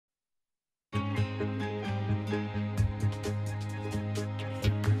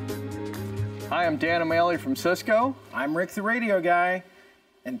Hi, I'm Dan O'Malley from Cisco. I'm Rick the radio guy.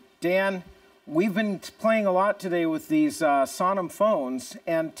 And Dan, we've been playing a lot today with these Sonim phones,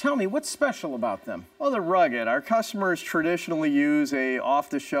 and tell me, what's special about them? Well, they're rugged. Our customers traditionally use a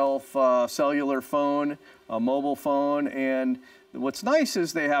off-the-shelf cellular phone, a mobile phone, and what's nice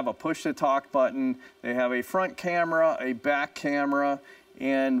is they have a push-to-talk button, they have a front camera, a back camera,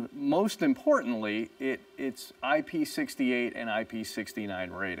 and most importantly, it's IP68 and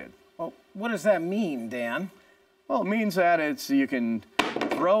IP69 rated. Well, what does that mean, Dan? Well, it means that you can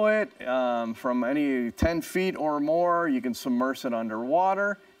throw it from any 10 feet or more. You can submerge it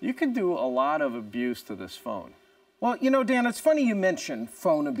underwater. You can do a lot of abuse to this phone. Well, you know, Dan, it's funny you mention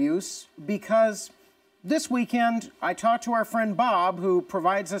phone abuse because this weekend I talked to our friend Bob, who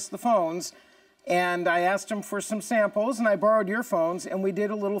provides us the phones, and I asked him for some samples, and I borrowed your phones, and we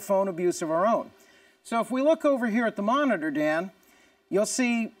did a little phone abuse of our own. So if we look over here at the monitor, Dan, you'll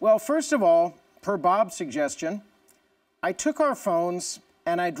see, well, first of all, per Bob's suggestion, I took our phones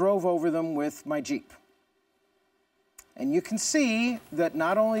and I drove over them with my Jeep. And you can see that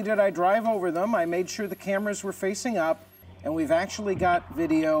not only did I drive over them, I made sure the cameras were facing up, and we've actually got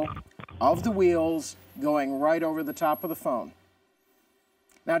video of the wheels going right over the top of the phone.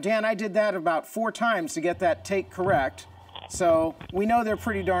 Now, Dan, I did that about 4 times to get that take correct, so we know they're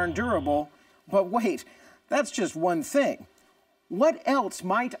pretty darn durable. But wait, that's just one thing. What else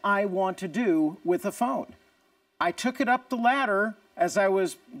might I want to do with a phone? I took it up the ladder as I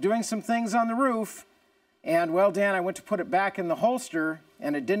was doing some things on the roof, and, well, Dan, I went to put it back in the holster,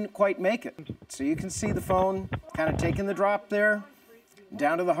 and it didn't quite make it. So you can see the phone kind of taking the drop there,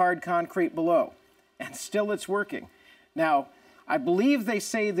 down to the hard concrete below. And still it's working. Now, I believe they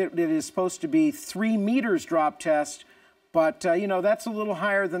say that it is supposed to be 3 meters drop test, but, you know, that's a little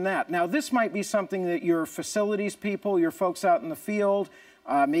higher than that. Now, this might be something that your facilities people, your folks out in the field,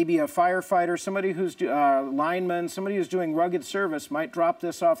 maybe a firefighter, somebody who's lineman, somebody who's doing rugged service might drop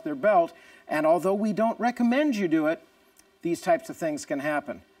this off their belt. And although we don't recommend you do it, these types of things can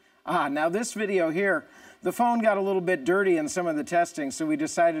happen. Now this video here, the phone got a little bit dirty in some of the testing, so we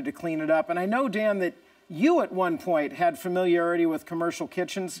decided to clean it up. And I know, Dan, that you at one point had familiarity with commercial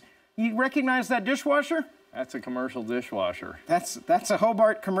kitchens. You recognize that dishwasher? That's a commercial dishwasher. That's a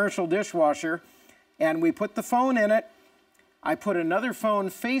Hobart commercial dishwasher. And we put the phone in it. I put another phone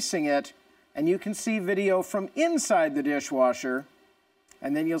facing it, and you can see video from inside the dishwasher.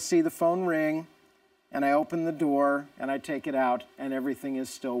 And then you'll see the phone ring, and I open the door, and I take it out, and everything is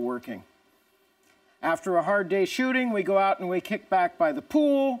still working. After a hard day shooting, we go out and we kick back by the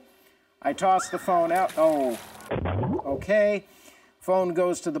pool. I toss the phone out. Oh, okay. Phone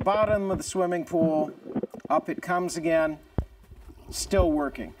goes to the bottom of the swimming pool. Up it comes again. Still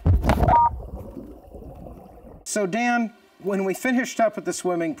working. So, Dan, when we finished up at the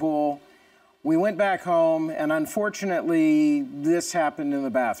swimming pool, we went back home, and unfortunately, this happened in the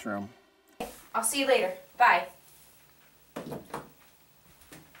bathroom. I'll see you later. Bye.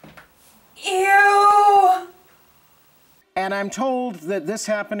 Ew! And I'm told that this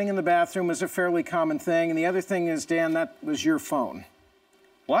happening in the bathroom is a fairly common thing. And the other thing is, Dan, that was your phone.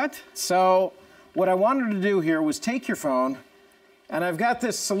 What? So what I wanted to do here was take your phone, and I've got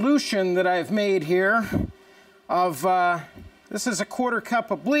this solution that I've made here of, this is a 1/4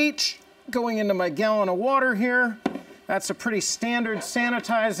 cup of bleach going into my gallon of water here. That's a pretty standard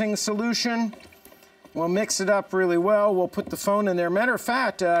sanitizing solution. We'll mix it up really well. We'll put the phone in there. Matter of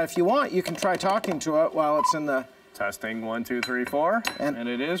fact, if you want, you can try talking to it while it's in the... Testing 1, 2, 3, 4, and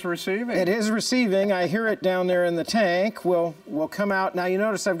it is receiving. It is receiving. I hear it down there in the tank. We'll come out. Now, you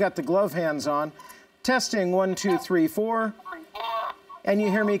notice I've got the glove hands on. Testing 1, 2, 3, 4. And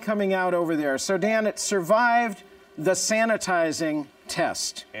you hear me coming out over there. So, Dan, it survived the sanitizing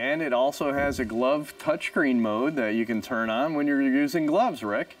test. And it also has a glove touchscreen mode that you can turn on when you're using gloves,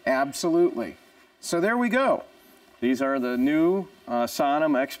 Rick. Absolutely. So there we go. These are the new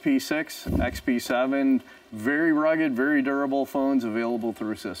Sonim XP6, XP7, very rugged, very durable phones available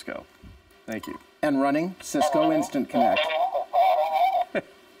through Cisco. Thank you. And running Cisco Instant Connect.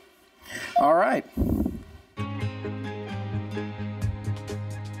 All right.